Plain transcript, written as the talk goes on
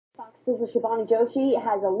Alexis Shibani Joshi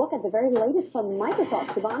has a look at the very latest from Microsoft.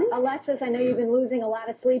 Shibani? Alexis, I know you've been losing a lot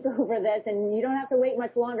of sleep over this, and you don't have to wait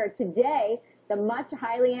much longer. Today, the much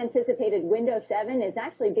highly anticipated Windows 7 is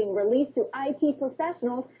actually being released to IT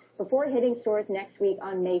professionals before hitting stores next week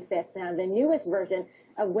on May 5th. Now, the newest version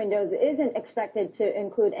of Windows isn't expected to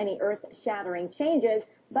include any earth-shattering changes,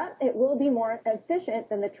 but it will be more efficient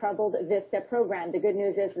than the troubled Vista program. The good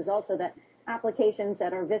news is also that applications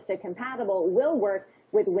that are Vista compatible will work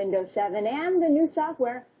with Windows 7, and the new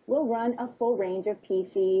software will run a full range of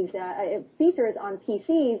PCs, features on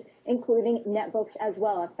PCs, including netbooks as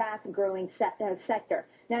well, a fast-growing sector.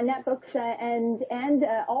 Now, netbooks and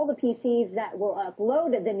all the PCs that will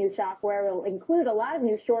upload the new software will include a lot of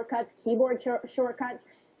new shortcuts, keyboard shortcuts,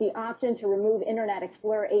 the option to remove Internet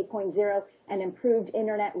Explorer 8.0, and improved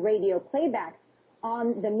Internet radio playback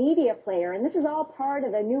on the media player. And this is all part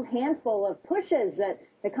of a new handful of pushes that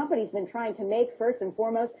the company's been trying to make, first and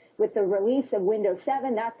foremost with the release of Windows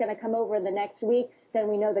 7. That's going to come over the next week. Then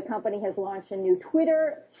we know the company has launched a new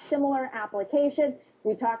Twitter similar application.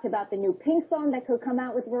 We talked about the new Pink phone that could come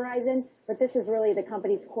out with Verizon, but this is really the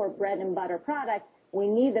company's core bread and butter product. We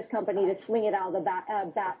need this company to swing it out of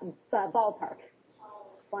the ballpark.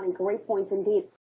 Shibani, great points indeed.